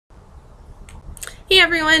Hey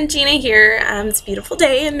everyone, Gina here. It's a beautiful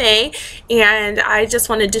day in May, and I just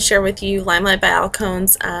wanted to share with you LimeLight by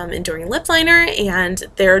Alcone's Enduring Lip Liner and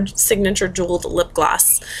their signature jeweled lip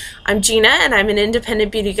gloss. I'm Gina, and I'm an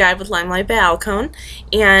independent beauty guide with LimeLight by Alcone,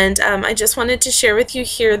 and I just wanted to share with you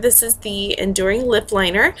here, this is the Enduring Lip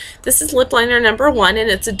Liner. This is lip liner number 1, and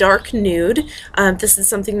it's a dark nude. This is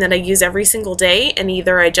something that I use every single day, and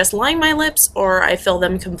either I just line my lips or I fill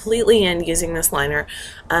them completely in using this liner.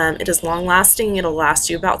 It is long lasting. It'll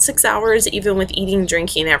last you about 6 hours, even with eating,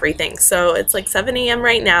 drinking, everything. So it's like 7 a.m.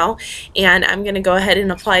 right now, and I'm going to go ahead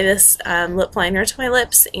and apply this lip liner to my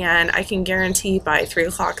lips, and I can guarantee by 3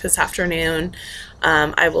 o'clock this afternoon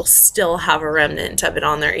I will still have a remnant of it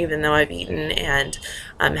on there, even though I've eaten and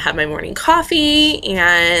had my morning coffee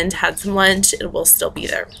and had some lunch. It will still be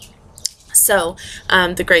there. So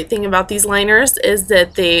the great thing about these liners is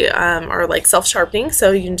that they are like self-sharpening,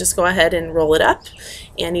 so you can just go ahead and roll it up,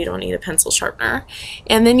 and you don't need a pencil sharpener.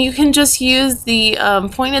 And then you can just use the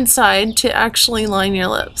pointed side to actually line your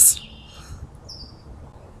lips.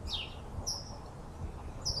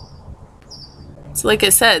 So like I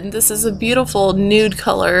said, this is a beautiful nude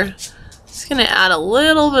color. It's going to add a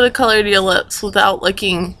little bit of color to your lips without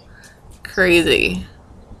looking crazy.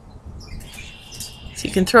 So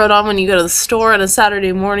you can throw it on when you go to the store on a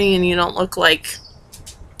Saturday morning and you don't look like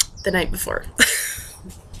the night before.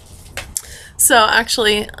 So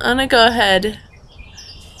actually, I'm going to go ahead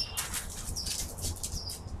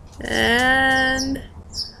and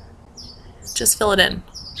just fill it in.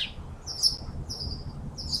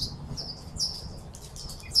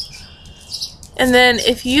 And then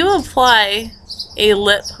if you apply a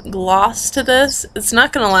lip gloss to this, it's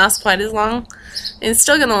not going to last quite as long. It's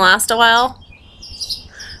still going to last a while,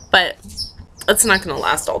 but it's not going to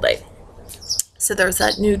last all day. So there's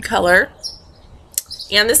that nude color.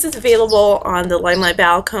 And this is available on the LimeLight by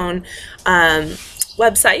Alcone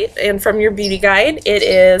website, and from your beauty guide it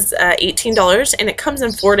is $18, and it comes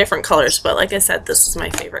in 4 different colors, but like I said, this is my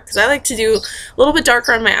favorite because I like to do a little bit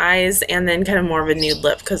darker on my eyes and then kind of more of a nude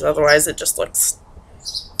lip, because otherwise it just looks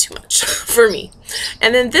too much for me.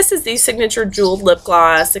 And then this is the signature jeweled lip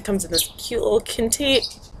gloss. It comes in this cute little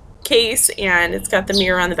case, and it's got the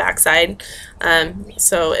mirror on the back side,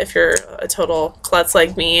 so if you're a total klutz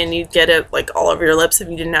like me and you get it like all over your lips, if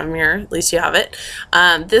you didn't have a mirror, at least you have it.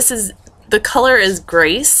 The color is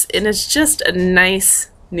Grace, and it's just a nice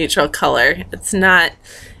neutral color. It's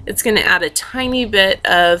going to add a tiny bit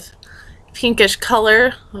of pinkish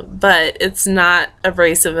color, but it's not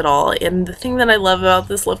abrasive at all. And the thing that I love about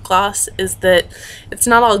this lip gloss is that it's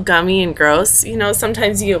not all gummy and gross. You know,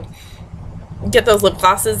 sometimes you get those lip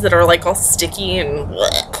glosses that are like all sticky and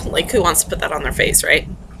bleh, like who wants to put that on their face, right?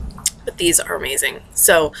 But these are amazing.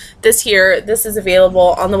 So this is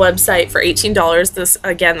available on the website for $18. This,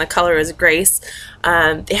 again, the color is Grace.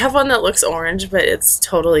 They have one that looks orange, but it's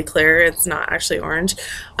totally clear. It's not actually orange,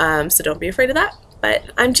 so don't be afraid of that. But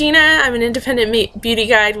I'm Gina. I'm an independent beauty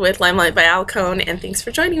guide with LimeLight by Alcone, and thanks for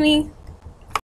joining me.